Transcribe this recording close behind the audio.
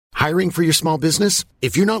Hiring for your small business?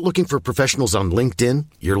 If you're not looking for professionals on LinkedIn,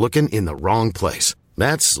 you're looking in the wrong place.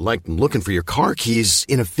 That's like looking for your car keys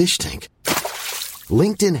in a fish tank.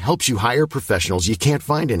 LinkedIn helps you hire professionals you can't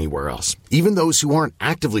find anywhere else, even those who aren't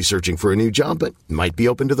actively searching for a new job but might be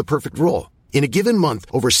open to the perfect role. In a given month,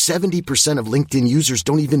 over 70% of LinkedIn users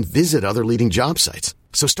don't even visit other leading job sites.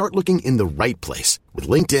 So start looking in the right place. With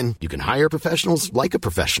LinkedIn, you can hire professionals like a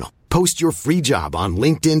professional. Post your free job on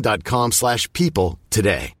linkedin.com/people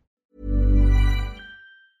today.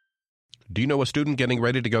 Do you know a student getting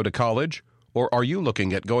ready to go to college? Or are you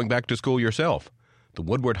looking at going back to school yourself? The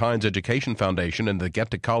Woodward Hines Education Foundation and the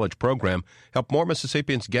Get to College program help more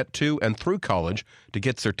Mississippians get to and through college to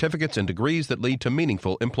get certificates and degrees that lead to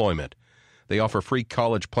meaningful employment. They offer free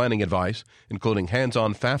college planning advice, including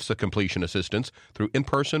hands-on FAFSA completion assistance through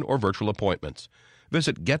in-person or virtual appointments.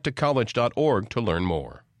 Visit gettocollege.org to learn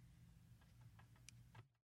more.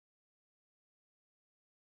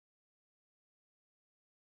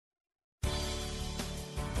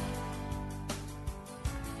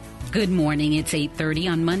 Good morning. It's 8:30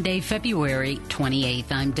 on Monday, February 28th.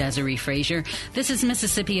 I'm Desiree Frazier. This is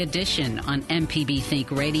Mississippi Edition on MPB Think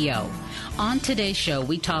Radio. On today's show,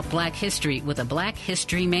 we talk Black history with a Black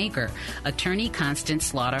history maker, attorney Constance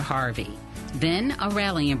Slaughter Harvey. Then a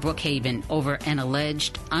rally in Brookhaven over an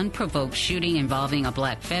alleged unprovoked shooting involving a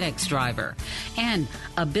Black FedEx driver. And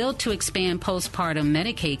a bill to expand postpartum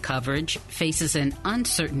Medicaid coverage faces an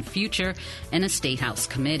uncertain future in a State House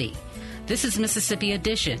committee. This is Mississippi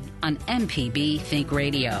Edition on MPB Think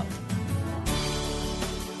Radio.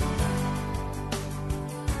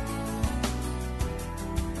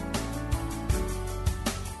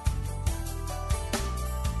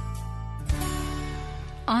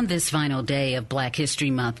 On this final day of Black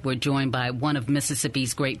History Month, we're joined by one of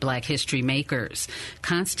Mississippi's great Black history makers.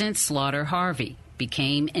 Constance Slaughter Harvey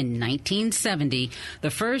became in 1970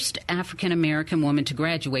 the first African-American woman to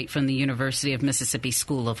graduate from the University of Mississippi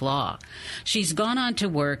School of Law. She's gone on to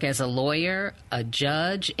work as a lawyer, a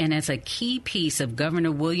judge, and as a key piece of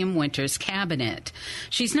Governor William Winter's cabinet.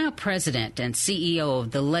 She's now president and CEO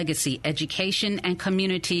of the Legacy Education and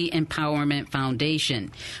Community Empowerment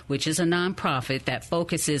Foundation, which is a nonprofit that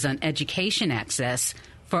focuses on education access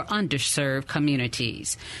for underserved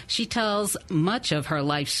communities. She tells much of her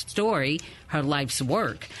life story, her life's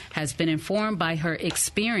work, has been informed by her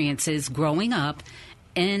experiences growing up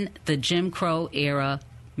in the Jim Crow era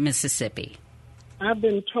Mississippi. I've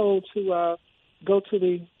been told to go to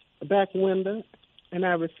the back window, and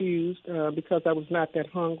I refused because I was not that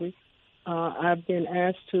hungry. I've been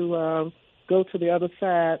asked to go to the other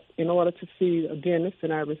side in order to see a dentist,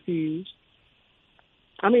 and I refused.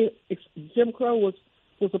 I mean, Jim Crow was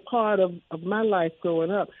a part of my life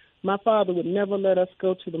growing up. My father would never let us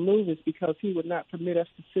go to the movies because he would not permit us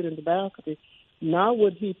to sit in the balcony, nor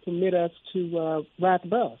would he permit us to ride the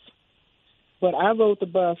bus. But I rode the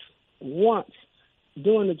bus once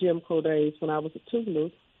during the Jim Crow days when I was at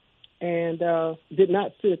Toulouse and did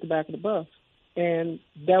not sit at the back of the bus, and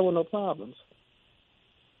there were no problems.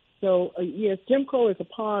 So, yes, Jim Crow is a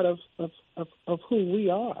part of who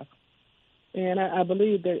we are. And I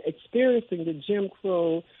believe that experiencing the Jim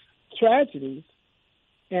Crow tragedies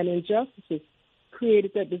and injustices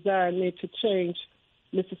created that desire in me to change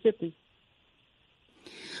Mississippi.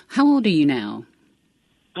 How old are you now?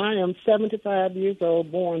 I am 75 years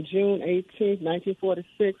old, born June 18th,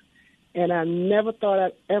 1946, and I never thought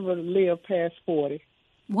I'd ever live past 40.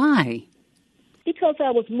 Why? Because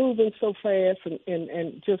I was moving so fast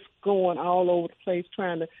and just going all over the place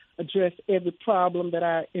trying to address every problem that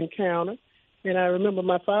I encountered. And I remember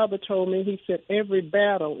my father told me, he said, every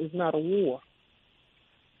battle is not a war.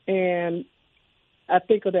 And I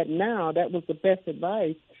think of that now. That was the best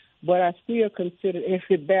advice. But I still consider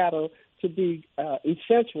every battle to be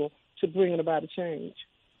essential to bringing about a change.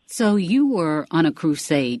 So you were on a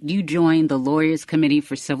crusade. You joined the Lawyers Committee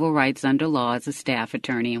for Civil Rights under law as a staff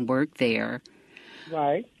attorney and worked there.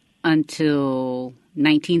 Right. Until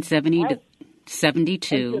 1970 to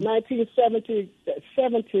 72. Until 1970,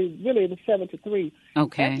 really it was 73.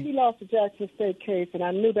 Okay. After we lost the Jackson State case, and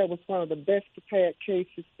I knew that was one of the best prepared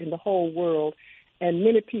cases in the whole world, and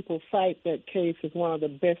many people cite that case as one of the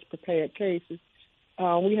best prepared cases.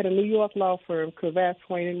 We had a New York law firm, Cravath,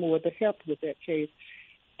 Swain and Moore, that helped with that case.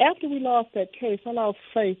 After we lost that case, I lost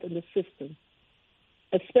faith in the system,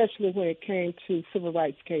 especially when it came to civil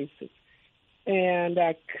rights cases. And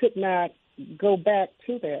I could not go back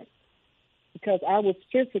to that because I was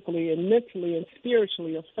physically and mentally and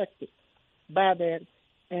spiritually affected by that.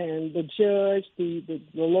 And the judge, the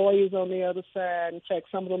lawyers on the other side, in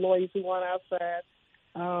fact, some of the lawyers who were on our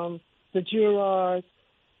side, the jurors,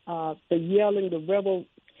 the yelling, the rebel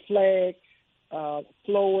flag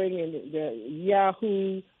flowing and the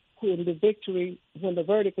Yahoo and the victory when the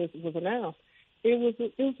verdict was announced. It was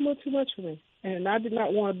a little too much for me, and I did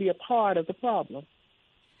not want to be a part of the problem.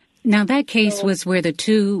 Now, that case was where the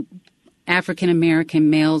two African-American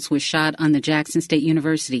males were shot on the Jackson State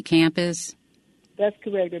University campus? That's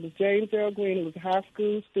correct. It was James Earl Green. He was a high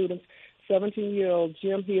school student, 17-year-old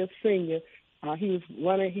Jim Hill Sr. He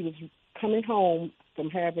was coming home from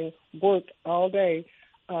having worked all day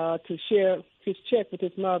to share his check with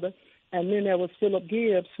his mother. And then there was Philip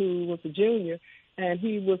Gibbs, who was a junior, and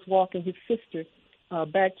he was walking his sister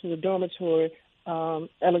back to the dormitory,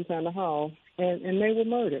 Alexander Hall, and they were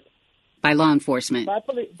murdered. By law enforcement?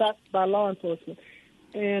 By law enforcement.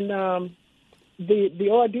 And the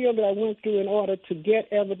ordeal that I went through in order to get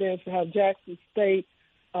evidence of how Jackson State,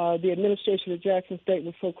 the administration of Jackson State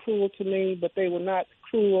was so cruel to me, but they were not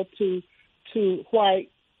cruel to white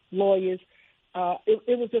lawyers.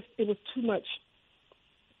 It was too much,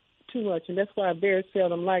 and that's why I very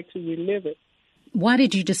seldom like to relive it. Why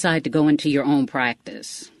did you decide to go into your own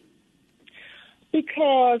practice?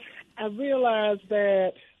 Because I realized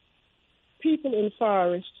that people in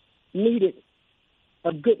Forest needed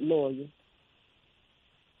a good lawyer.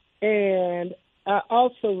 And I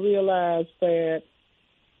also realized that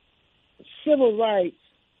civil rights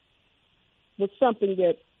was something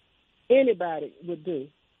that anybody would do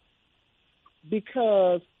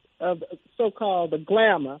because of so-called the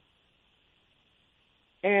glamour.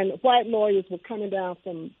 And white lawyers were coming down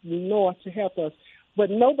from the north to help us,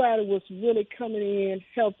 but nobody was really coming in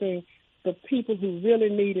helping the people who really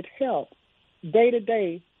needed help,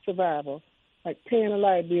 day-to-day survival, like paying a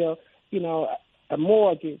light bill, a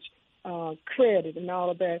mortgage, credit, and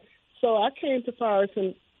all of that. So I came to Forest,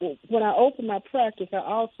 and when I opened my practice, I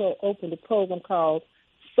also opened a program called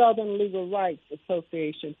Southern Legal Rights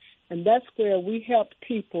Association, and that's where we helped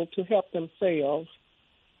people to help themselves.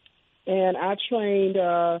 And I trained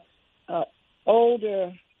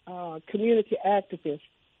older community activists,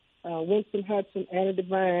 Winston Hudson, Anna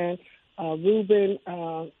Devine, Reuben,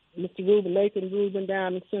 Mr. Reuben, Nathan Reuben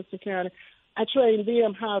down in Simpson County. I trained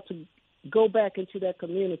them how to go back into their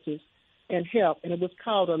communities and help. And it was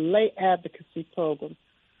called a lay advocacy program,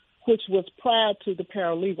 which was prior to the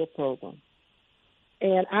paralegal program.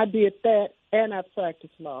 And I did that, and I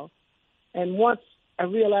practiced law. And once I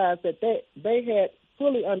realized that they had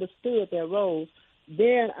fully understood their roles,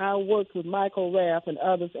 then I worked with Michael Raff and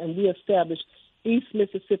others, and we established East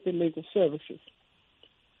Mississippi Legal Services,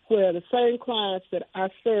 where the same clients that I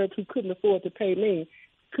served who couldn't afford to pay me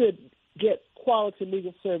could get quality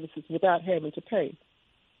legal services without having to pay.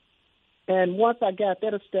 And once I got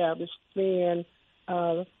that established, then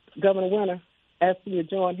Governor Winter asked me to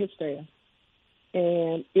join his staff.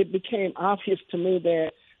 And it became obvious to me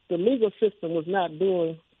that the legal system was not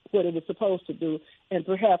doing what it was supposed to do, and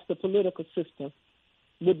perhaps the political system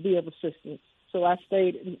would be of assistance. So I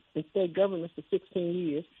stayed in state government for 16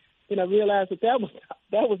 years. Then I realized that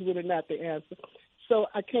was really not the answer. So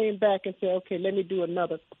I came back and said, okay, let me do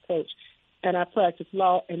another approach. And I practiced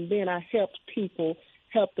law, and then I helped people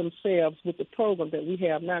help themselves with the program that we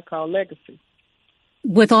have now called Legacy.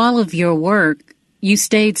 With all of your work, you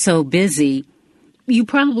stayed so busy, you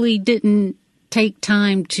probably didn't take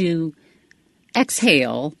time to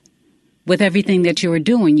exhale with everything that you were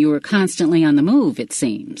doing. You were constantly on the move, it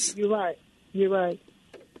seems. You're right.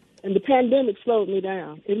 And the pandemic slowed me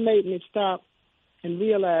down. It made me stop and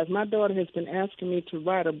realize my daughter has been asking me to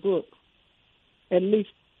write a book at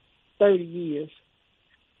least 30 years.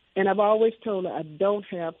 And I've always told her I don't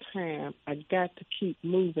have time. I got to keep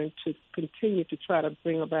moving to continue to try to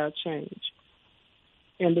bring about change.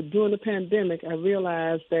 And during the pandemic, I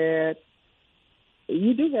realized that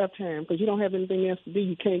you do have time because you don't have anything else to do.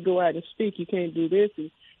 You can't go out and speak. You can't do this.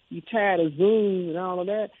 And you're tired of Zoom and all of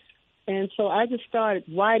that. And so I just started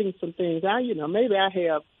writing some things. Maybe I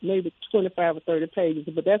have 25 or 30 pages,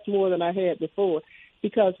 but that's more than I had before.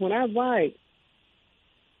 Because when I write,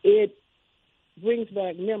 it brings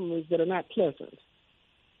back memories that are not pleasant.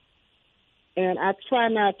 And I try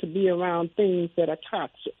not to be around things that are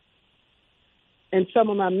toxic. And some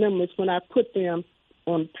of my memories, when I put them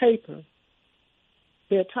on paper,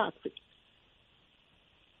 they're toxic.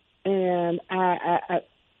 And I'd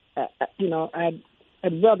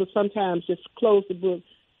rather sometimes just close the book,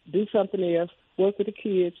 do something else, work with the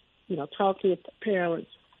kids, talk to the parents,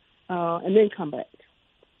 and then come back.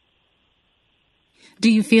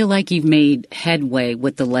 Do you feel like you've made headway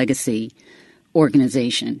with the Legacy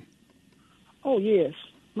organization? Oh, yes.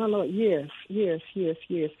 My Lord, yes.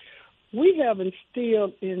 We have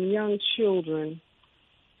instilled in young children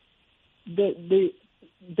the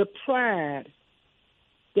pride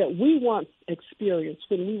that we once experienced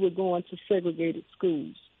when we were going to segregated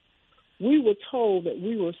schools. We were told that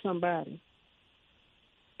we were somebody.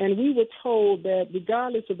 And we were told that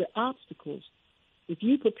regardless of the obstacles, if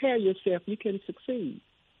you prepare yourself, you can succeed.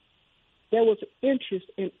 There was interest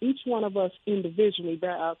in each one of us individually by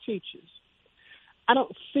our teachers. I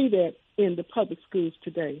don't see that in the public schools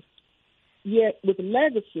today. Yet with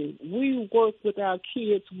Legacy, we work with our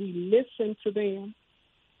kids, we listen to them,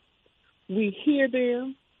 we hear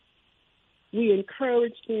them, we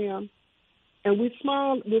encourage them, and we're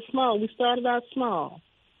small. We started out small.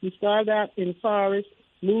 We started out in Forest,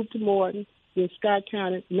 moved to Morton, then Scott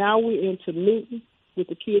County. Now we're into Newton with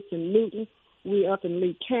the kids in Newton. We're up in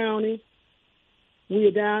Lee County.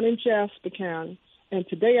 We're down in Jasper County. And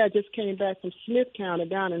today I just came back from Smith County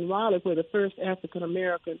down in Raleigh, where the first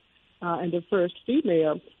African-American and the first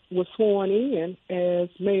female was sworn in as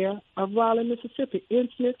mayor of Raleigh, Mississippi, in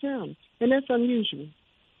Smith County. And that's unusual.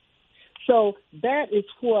 So that is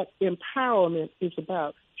what empowerment is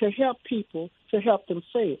about, to help people to help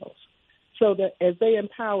themselves, so that as they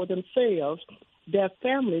empower themselves, their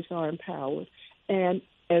families are empowered. And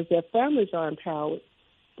as their families are empowered,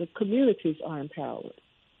 the communities are empowered.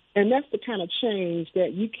 And that's the kind of change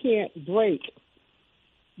that you can't break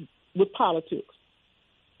with politics.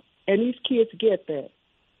 And these kids get that.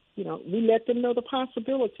 You know, we let them know the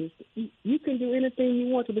possibilities. You can do anything you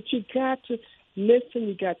want to, but you got to listen,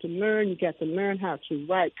 you got to learn how to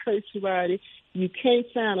write cursive writing. You can't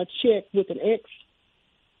sign a check with an X.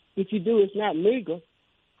 If you do, it's not legal.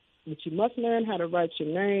 But you must learn how to write your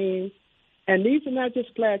name. And these are not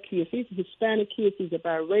just black kids. These are Hispanic kids. These are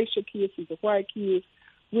biracial kids. These are white kids.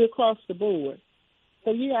 We're across the board.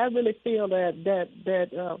 So, yeah, I really feel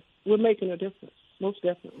that we're making a difference, most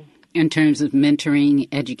definitely. In terms of mentoring,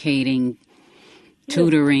 educating,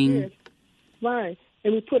 tutoring. Yes. Right.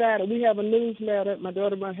 And we have a newsletter. My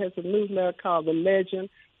daughter has a newsletter called The Legend.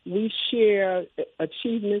 We share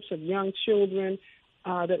achievements of young children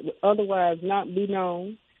that would otherwise not be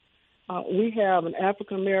known. We have an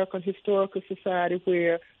African-American Historical Society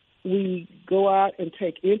where we go out and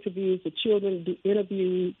take interviews. The children do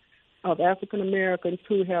interviews of African-Americans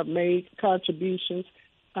who have made contributions.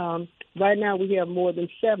 Right now we have more than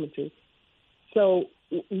 70. So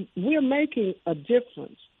we're making a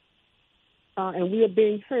difference. And we are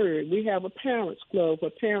being heard. We have a parents club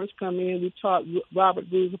where parents come in. We taught Robert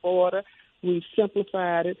Rules of Order. We've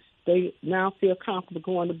simplified it. They now feel comfortable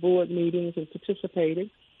going to board meetings and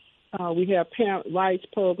participating. We have parent rights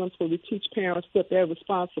programs where we teach parents what their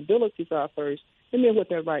responsibilities are first and then what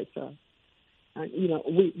their rights are.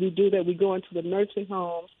 We do that. We go into the nursing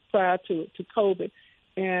homes prior to COVID,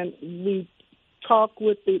 and we talk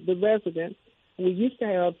with the residents. We used to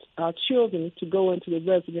have our children to go into the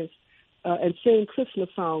residents and sing Christmas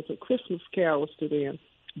songs and Christmas carols to them.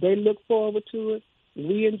 They look forward to it.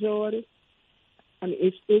 We enjoyed it. I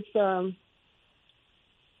mean, it's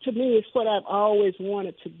to me, it's what I've always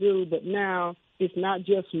wanted to do, but now it's not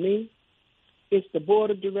just me. It's the board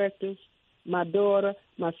of directors, my daughter,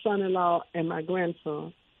 my son-in-law, and my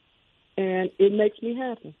grandson. And it makes me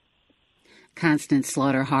happy. Constance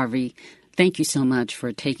Slaughter Harvey, thank you so much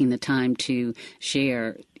for taking the time to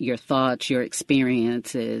share your thoughts, your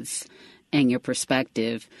experiences, and your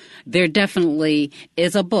perspective. There definitely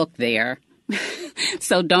is a book there,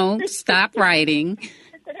 so don't stop writing.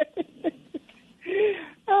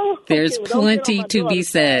 There's plenty to be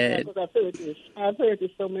said. I've heard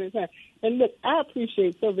this so many times. And look, I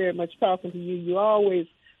appreciate so very much talking to you. You always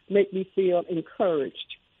make me feel encouraged.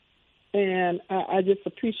 And I just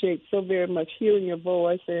appreciate so very much hearing your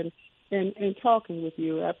voice and talking with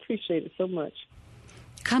you. I appreciate it so much.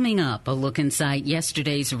 Coming up, a look inside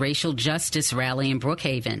yesterday's racial justice rally in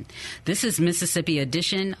Brookhaven. This is Mississippi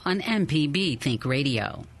Edition on MPB Think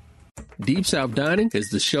Radio. Deep South Dining is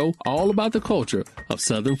the show all about the culture of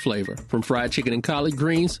Southern flavor, from fried chicken and collard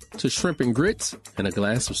greens to shrimp and grits and a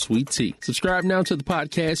glass of sweet tea. Subscribe now to the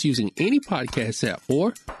podcast using any podcast app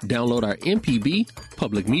or download our MPB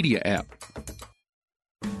public media app.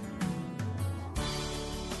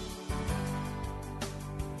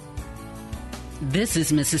 This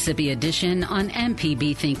is Mississippi Edition on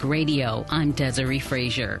MPB Think Radio. I'm Desiree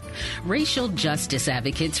Frazier. Racial justice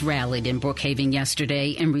advocates rallied in Brookhaven yesterday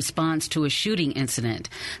in response to a shooting incident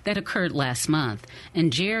that occurred last month. In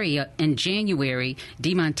January,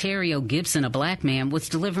 DeMontario Gibson, a black man, was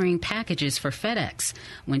delivering packages for FedEx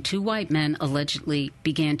when two white men allegedly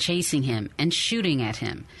began chasing him and shooting at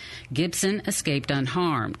him. Gibson escaped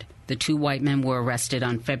unharmed. The two white men were arrested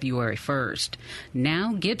on February 1st.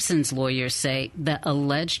 Now, Gibson's lawyers say the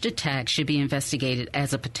alleged attack should be investigated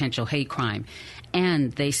as a potential hate crime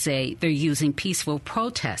And they say they're using peaceful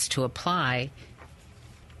protests to apply.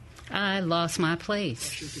 I lost my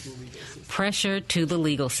place. Pressure to the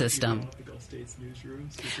legal system.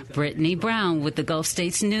 Brittany Brown with the Gulf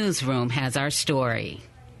States Newsroom has our story.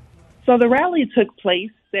 So the rally took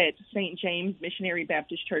place at St. James Missionary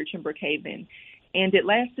Baptist Church in Brookhaven, and it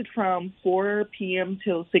lasted from 4 p.m.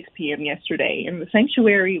 till 6 p.m. yesterday. And the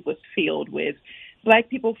sanctuary was filled with Black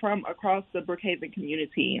people from across the Brookhaven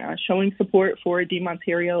community showing support for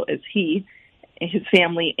DeMonterio as he and his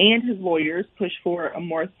family and his lawyers push for a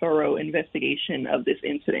more thorough investigation of this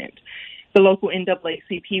incident. The local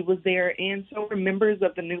NAACP was there, and so were members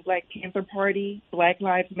of the New Black Panther Party, Black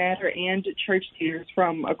Lives Matter, and church leaders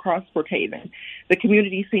from across Brookhaven. The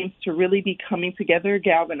community seems to really be coming together,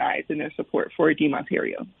 galvanized in their support for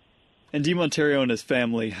DeMonterio. And DeMonterio and his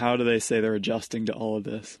family, how do they say they're adjusting to all of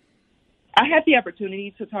this? I had the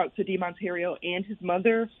opportunity to talk to DeMonterio and his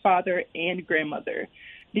mother, father, and grandmother.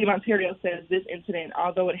 DeMonterio says this incident,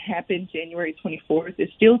 although it happened January 24th, is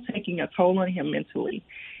still taking a toll on him mentally.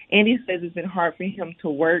 And he says it's been hard for him to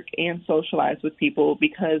work and socialize with people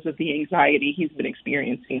because of the anxiety he's been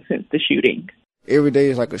experiencing since the shooting. Every day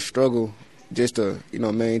is like a struggle just to,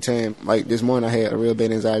 maintain. Like this morning I had a real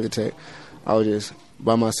bad anxiety attack. I was just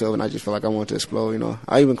by myself and I just felt like I wanted to explode,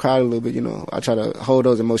 I even cried a little bit, I try to hold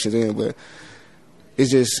those emotions in, but it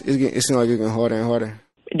seems like it's getting harder and harder.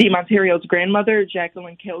 DeMonterio's grandmother,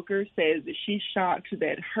 Jacqueline Kelker, says that she's shocked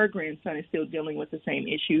that her grandson is still dealing with the same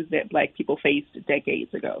issues that Black people faced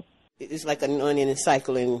decades ago. It's like an onion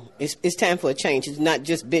cycle, and it's time for a change. It's not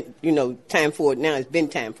just been, time for it now. It's been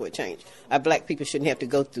time for a change. Our Black people shouldn't have to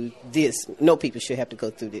go through this. No people should have to go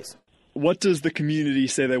through this. What does the community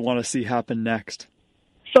say they want to see happen next?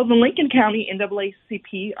 So the Lincoln County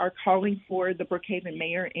NAACP are calling for the Brookhaven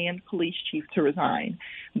mayor and police chief to resign.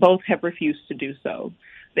 Both have refused to do so.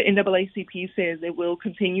 The NAACP says it will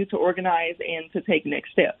continue to organize and to take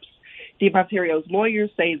next steps. DeMonterio's lawyers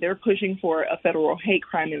say they're pushing for a federal hate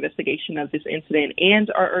crime investigation of this incident and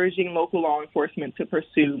are urging local law enforcement to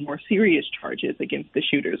pursue more serious charges against the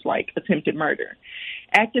shooters, like attempted murder.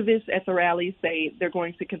 Activists at the rally say they're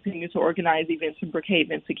going to continue to organize events in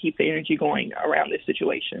Brookhaven to keep the energy going around this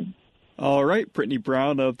situation. All right, Brittany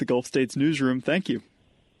Brown of the Gulf States Newsroom, thank you.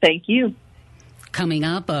 Thank you. Coming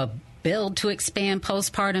up, a bill to expand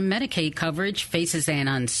postpartum Medicaid coverage faces an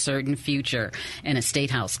uncertain future in a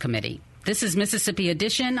State House committee. This is Mississippi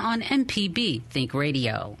Edition on MPB Think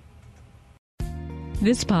Radio.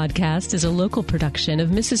 This podcast is a local production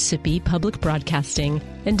of Mississippi Public Broadcasting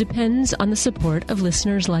and depends on the support of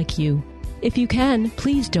listeners like you. If you can,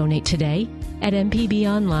 please donate today at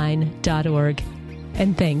mpbonline.org.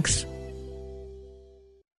 And thanks.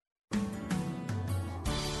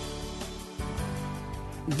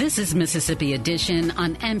 This is Mississippi Edition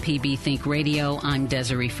on MPB Think Radio. I'm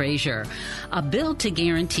Desiree Frazier. A bill to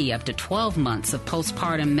guarantee up to 12 months of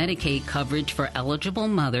postpartum Medicaid coverage for eligible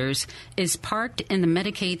mothers is parked in the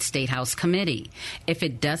Medicaid State House Committee. If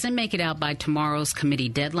it doesn't make it out by tomorrow's committee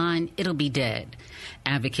deadline, it'll be dead.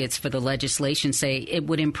 Advocates for the legislation say it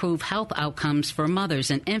would improve health outcomes for mothers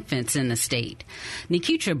and infants in the state.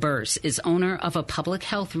 Nikitra Burse is owner of a public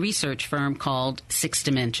health research firm called Six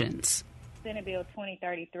Dimensions. Senate Bill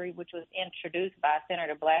 2033, which was introduced by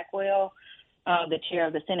Senator Blackwell, the chair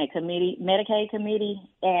of the Senate Committee, Medicaid Committee,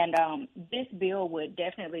 and this bill would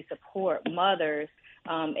definitely support mothers.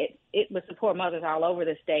 It would support mothers all over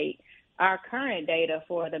the state. Our current data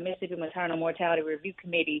for the Mississippi Maternal Mortality Review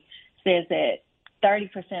Committee says that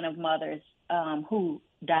 30% of mothers who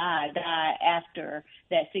die after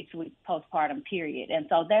that 6-week postpartum period, and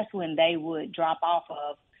so that's when they would drop off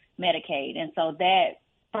of Medicaid, and so that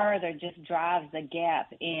further just drives the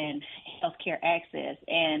gap in healthcare access.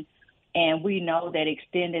 And we know that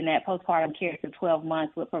extending that postpartum care to 12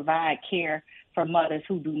 months would provide care for mothers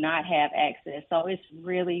who do not have access. So it's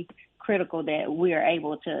really critical that we are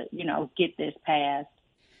able to, get this passed.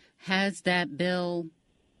 Has that bill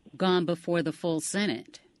gone before the full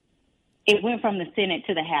Senate? It went from the Senate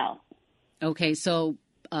to the House. Okay, so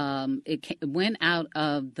it went out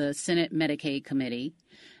of the Senate Medicaid Committee.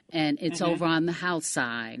 And it's over on the House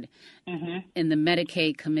side, in the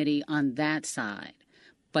Medicaid committee on that side.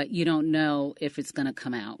 But you don't know if it's going to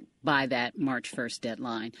come out by that March 1st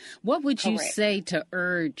deadline. What would you say to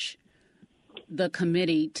urge the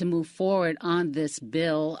committee to move forward on this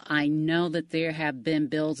bill? I know that there have been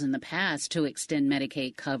bills in the past to extend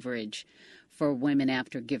Medicaid coverage for women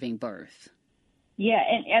after giving birth. Yeah,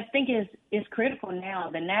 and I think it's critical now.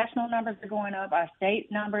 The national numbers are going up. Our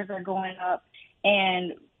state numbers are going up.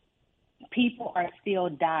 And people are still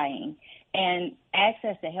dying. And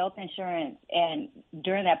access to health insurance and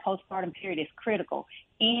during that postpartum period is critical.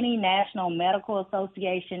 Any national medical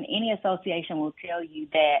association, any association will tell you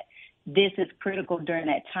that this is critical during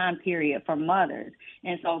that time period for mothers.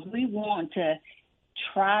 And so if we want to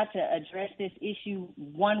try to address this issue,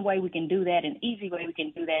 one way we can do that, an easy way we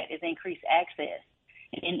can do that, is increase access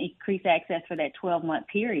for that 12-month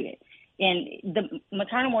period. And the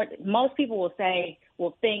maternal, most people will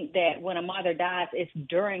think that when a mother dies, it's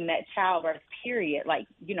during that childbirth period, like,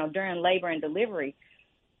 during labor and delivery.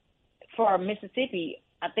 For Mississippi,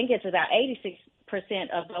 I think it's about 86%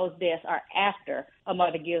 of those deaths are after a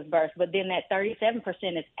mother gives birth, but then that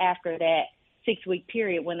 37% is after that 6-week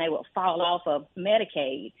period when they will fall off of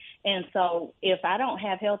Medicaid. And so if I don't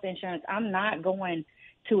have health insurance, I'm not going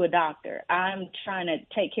to a doctor. I'm trying to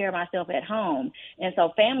take care of myself at home. And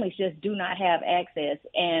so families just do not have access,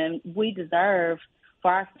 and we deserve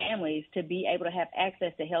for our families to be able to have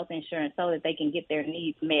access to health insurance so that they can get their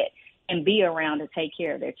needs met and be around to take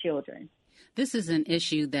care of their children. This is an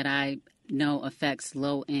issue that I know affects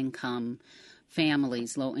low-income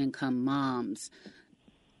families, low-income moms.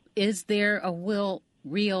 Is there a real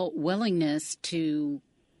willingness to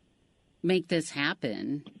make this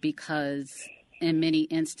happen? Because in many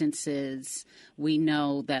instances, we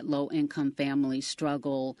know that low-income families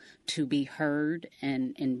struggle to be heard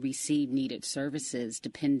and receive needed services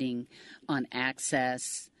depending on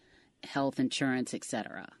access, health insurance, et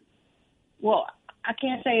cetera. Well, I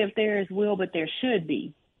can't say if there is will, but there should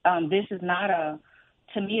be. This is to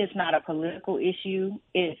me, it's not a political issue.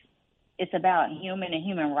 It's about human and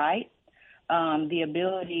human rights, the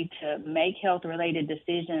ability to make health-related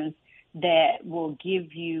decisions that will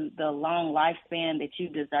give you the long lifespan that you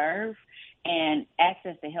deserve, and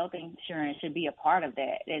access to health insurance should be a part of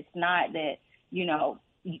that. It's not that,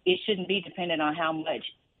 it shouldn't be dependent on how much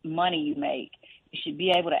money you make. You should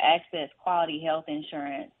be able to access quality health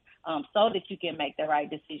insurance so that you can make the right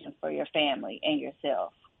decision for your family and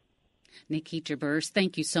yourself. Nikita Burse,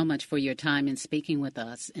 thank you so much for your time and speaking with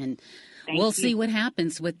us. And we'll see what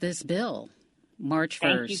happens with this bill March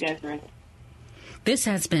 1st. Thank you, Desiree. This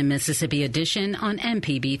has been Mississippi Edition on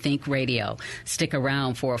MPB Think Radio. Stick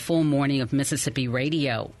around for a full morning of Mississippi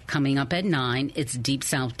radio. Coming up at 9, it's Deep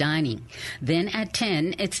South Dining. Then at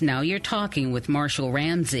 10, it's Now You're Talking with Marshall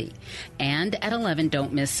Ramsey. And at 11,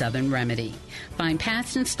 don't miss Southern Remedy. Find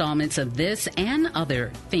past installments of this and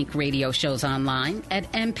other Think radio shows online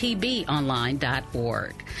at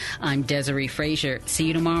mpbonline.org. I'm Desiree Frazier. See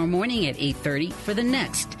you tomorrow morning at 8:30 for the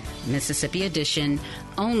next Mississippi Edition,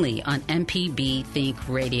 only on MPB Think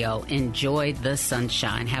Radio. Enjoy the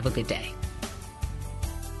sunshine. Have a good day.